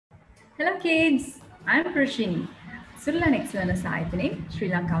Hello kids, I'm Prashini. Surala next learner ආයතනයේ Sri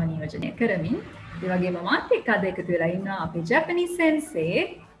Lanka නියෝජනය කරමින් ඒ වගේම මාත් එක්ක අද එකතු වෙලා ඉන්නවා අපේ Japanese sensei.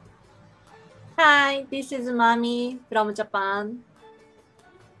 Hi, this is Mami from Japan.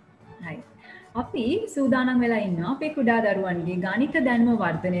 Hi. අපි සූදානම් වෙලා ඉන්නවා අපේ කුඩා දරුවන්ගේ ගණිත දැනුම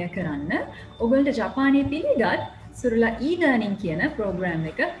වර්ධනය කරන්න ඔයගොල්ලන්ට ජපානයේ පිළිගත් Surala e-learning කියන ප්‍රෝග්‍රෑම්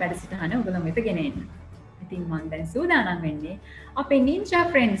එක වැඩසටහන ඔයගොල්ලෝ වෙත ගෙන එන්න. ඉතින් මම දැන් සූදානම් වෙන්නේ අපේ ninja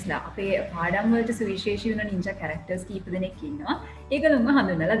friends ලා අපේ පාඩම් වලට සුවිශේෂී වුණ ninja characters කීප දෙනෙක් ඉන්නවා. ඒගොල්ලන්ව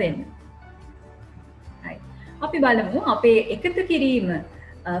හඳුන්වලා දෙන්න. හරි. අපි බලමු අපේ එකතු කිරීම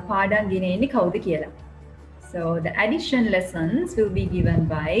පාඩම් ගෙන එන්නේ කවුද කියලා. So the addition lessons will be given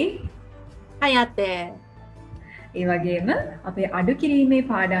by Hayate. ඒ වගේම අපේ අඩු කිරීමේ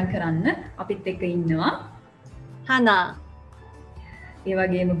පාඩම් කරන්න අපිත් එක්ක ඉන්නවා Hana. ඒ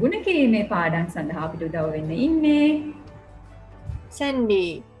වගේම ගුණ කිරීමේ පාඩම් සඳහා අපිට උදව් වෙන්න ඉන්නේ Sandy.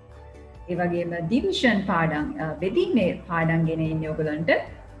 ඒ වගේම division පාඩම් බෙදීමේ පාඩම් ගෙන ඉන්නේ ඔයගලන්ට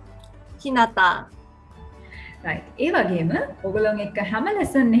Hinata. right ඒ වගේම ඔයගලන් එක්ක හැම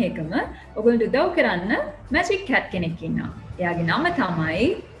lesson එකකම ඔයගලන්ට උදව් කරන්න magic cat කෙනෙක් ඉන්නවා. එයාගේ නම තමයි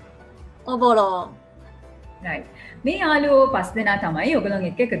Oboro. right මේ යාළුවෝ 5 දෙනා තමයි ඔයගලන්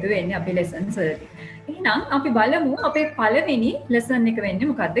එක්ක එකතු වෙන්නේ අපේ lessons වලදී. එහෙනම් අපි බලමු අපේ පළවෙනි lesson එක වෙන්නේ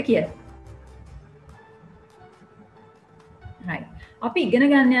මොකක්ද කියලා. right අපි ඉගෙන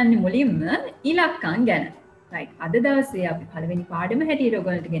ගන්න යන්නේ මුලින්ම ඉලක්කම් ගැන. right අද දවසේ අපි පළවෙනි පාඩම හැටියට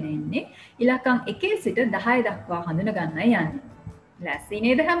ඔයගලන්ට ගෙන එන්නේ ඉලක්කම් 1 සිට 10 දක්වා හඳුන ගන්නයි යන්නේ. ලෑස්ති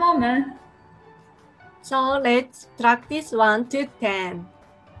නේද හැමෝම? So let's practice 1 to 10.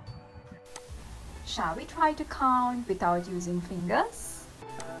 Shall we try to count without using fingers?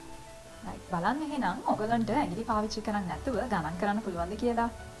 right බලන්න එහෙනම් ඔයගලන්ට ඇඟිලි පාවිච්චි කරන්නේ නැතුව ගණන් කරන්න පුළුවන්ද කියලා.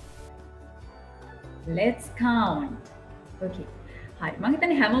 Let's count. okay හරි මම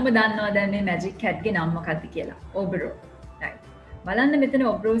හිතන්නේ හැමෝම දන්නවා දැන් මේ magic cat ගේ නම මොකක්ද කියලා. Obro. right බලන්න මෙතන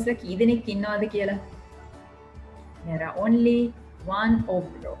obros ලා කී දෙනෙක් ඉන්නවද කියලා. there are only one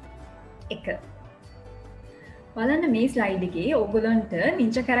obro. එක. බලන්න මේ ස්ලයිඩ් එකේ ඔයගලන්ට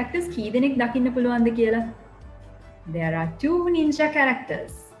ninja characters කී දෙනෙක් දකින්න පුළුවන්ද කියලා. there are two ninja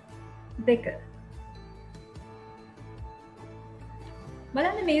characters. දෙක.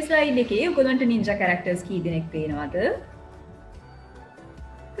 බලන්න මේ ස්ලයිඩ් එකේ ඔයගලන්ට ninja characters කී දෙනෙක් පේනවද?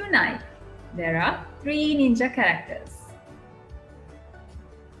 තුනයි. there are three ninja characters.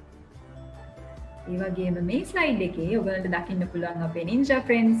 ඒ වගේම මේ ස්ලයිඩ් එකේ ඔයගලන්ට දකින්න පුළුවන් අපේ ninja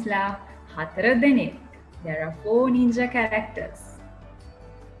friends ලා 4 දෙනෙක්. there are 4 ninja characters.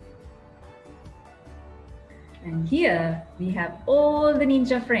 And here we have all the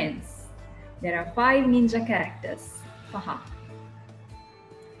ninja friends. There are 5 ninja characters. Haha.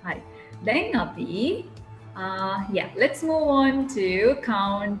 Hi. Then let's move on to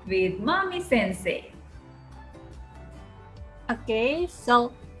count with Mami Sensei. Okay,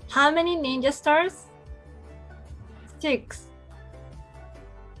 so how many ninja stars? 6.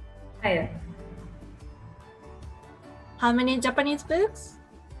 Higher. How many Japanese books?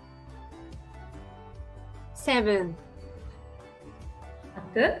 7.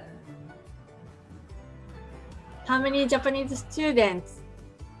 After. How many Japanese students?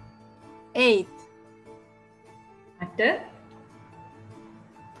 8. After.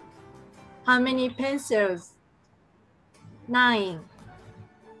 How many pencils? 9.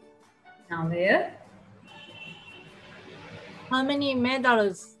 Now where? How many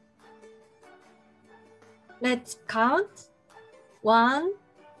medals? Let's count. 1,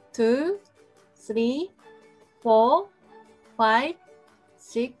 2, 3, 4, 5,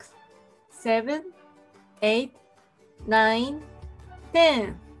 6, 7, 8, 9,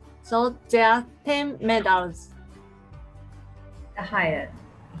 10. So there are 10 medals. higher.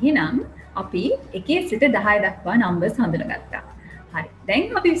 එහෙනම් අපි 1 සිට 10 දක්වා numbers හඳුනගත්තා. හරි. දැන්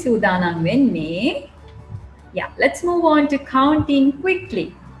අපි සූදානම් වෙන්නේ let's move on to counting quickly.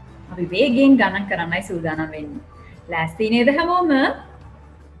 අපි වේගෙන් ගණන් කරන්නයි සූදානම් වෙන්නේ. ලෑස්ති නේද හැමෝම?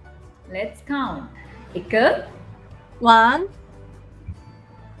 Let's count. 1 1,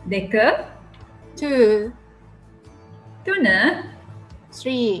 2 2,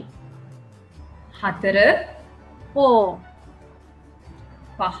 3 3, 4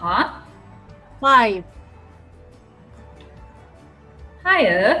 4, 5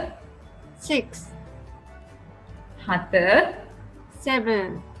 5, 6 6, 7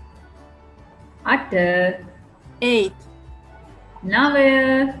 7, 8 8,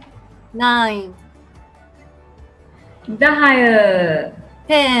 9 9, 10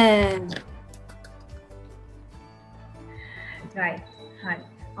 10. right. හරි.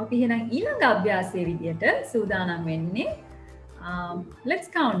 අපි එහෙනම් ඊළඟ අභ්‍යාසයේ විදියට සූදානම් වෙන්නේ Let's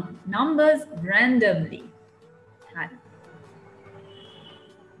count numbers randomly. හරි.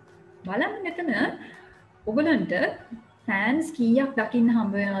 බලන්න මෙතන ඔයගලන්ට fans කීයක් දකින්න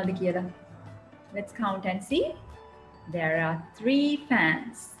හම්බ වෙනවද කියලා. Let's count and see. There are 3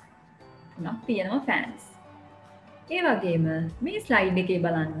 fans. තුනක් තියෙනවා fans. ඒ වගේම මේ slide එකේ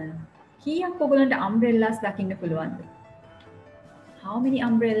බලන්න කීයක් ඔයගලන්ට umbrellas දකින්න පුළුවන්ද? How many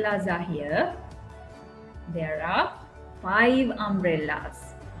umbrellas are here? There are 5 umbrellas.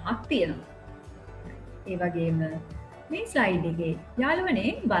 හක් තියෙනවා. ඒ වගේම මේ slide එකේ යාළුවනේ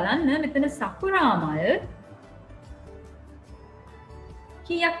බලන්න මෙතන sakura මල්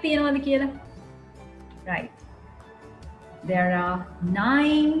කීයක් තියෙනවද කියලා? Right. There are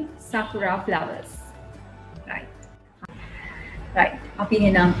 9 sakura flowers. Right. Right. අපි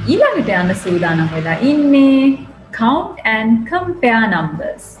එහෙනම් ඊළඟට යන්න සූදානම් වෙලා ඉන්නේ. Count and compare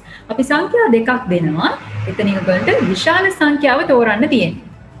numbers. අපි සංඛ්‍යා දෙකක් දෙනවා. එතනින් ඔයගොල්ලන්ට විශාල සංඛ්‍යාව තෝරන්න තියෙනවා.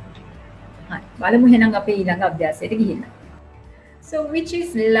 හරි. බලමු එහෙනම් අපේ ඊළඟ අභ්‍යාසයට ගිහින්. So which is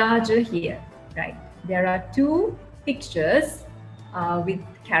larger here? Right. There are 2 pictures with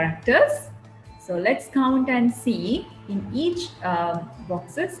characters. So let's count and see in each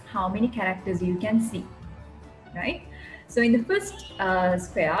boxes how many characters you can see. Right. So in the first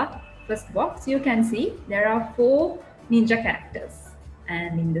first box, you can see there are 4 ninja characters.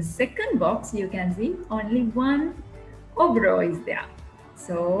 And in the second box, you can see only 1 obro is there.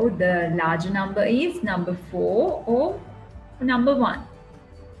 So the larger number is number 4 or number 1.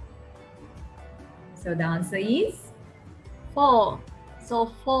 So the answer is 4. So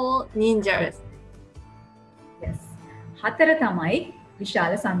 4 ninjas. yes. 4 තමයි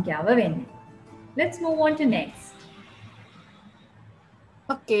විශාල සංඛ්‍යාව වෙන්නේ. Let's move on to next.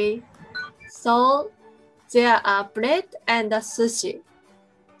 Okay. So there are bread and the sushi.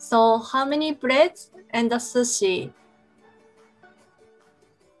 So how many breads and the sushi?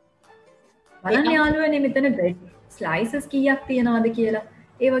 බලන්න යාළුවනේ මෙතන bread slices කීයක් තියෙනවද කියලා.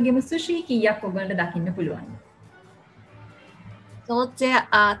 ඒ වගේම sushi කීයක් ඔයගොල්ලන්ට දකින්න පුළුවන්ද? So there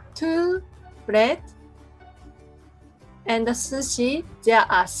are 2 bread and the sushi there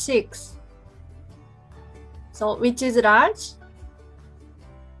are 6. So which is large?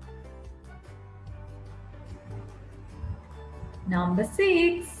 Number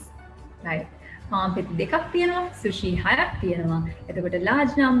 6. Right. පාම්පෙති දෙකක් තියෙනවා, sushi 6ක් තියෙනවා. එතකොට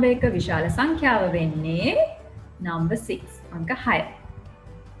large number එක විශාල සංඛ්‍යාව වෙන්නේ number 6. අංක 6.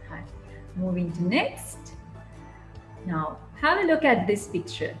 හරි. Moving to next. Now, have a look at this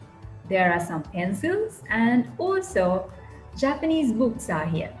picture. There are some pencils and also Japanese books are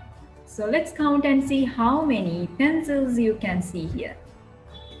here. So let's count and see how many pencils you can see here.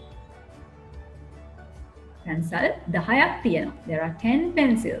 Pencil 10ක් තියෙනවා. There are 10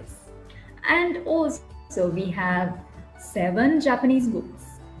 pencils. And also we have 7 Japanese books.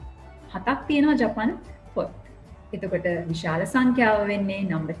 7ක් තියෙනවා ජපන් පොත්. එතකොට විශාල සංඛ්‍යාව වෙන්නේ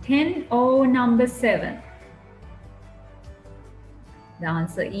number 10 or number 7. The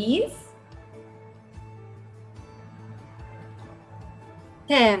answer is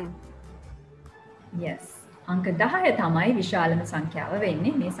 10. yes. අංක 10 තමයි විශාලම සංඛ්‍යාව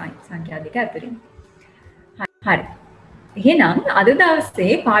වෙන්නේ මේ සංඛ්‍යා දෙක අතරින්. හරි. එහෙනම් අද දවසේ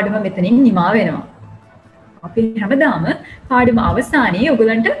පාඩම මෙතනින් නිමා වෙනවා. අපි හැමදාම පාඩම අවසානයේ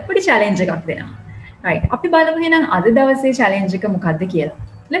ඔයගලන්ට පොඩි challenge එකක් දෙනවා. Right. අපි බලමු එහෙනම් අද දවසේ challenge එක මොකක්ද කියලා.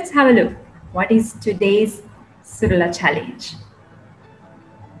 Let's have a look. What is today's Surala challenge?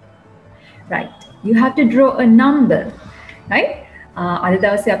 Right. You have to draw a number. Right? අද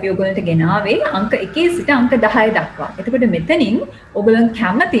දවසේ අපි ඔයගලන්ට ගෙනාවේ අංක 1 සිට අංක 10 දක්වා. එතකොට මෙතනින් ඔයගලන්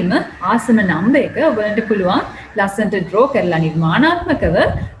කැමතිම ආසම නම්බර් එක ඔයගලන්ට පුළුවන් ලස්සනට draw කරලා නිර්මාණාත්මකව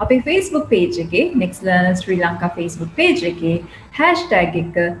අපේ Facebook page එකේ Next Learner Sri Lanka Facebook page එකේ hashtag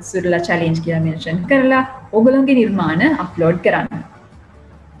එක Surala challenge කියලා mention කරලා ඔයගලන්ගේ නිර්මාණ upload කරන්න.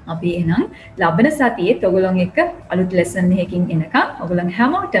 අපි එහෙනම් ලබන සතියේත් ඔයගලන් එක්ක අලුත් lesson එකකින් එනකම් ඔයගලන්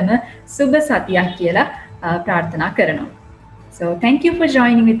හැමෝටම සුබ සතියක් කියලා ප්‍රාර්ථනා කරනවා. So thank you for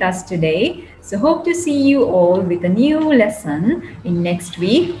joining with us today. So hope to see you all with a new lesson in next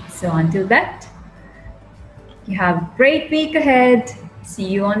week. So until that, you have a great week ahead.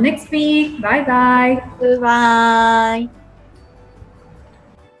 See you on next week. Bye bye. Bye.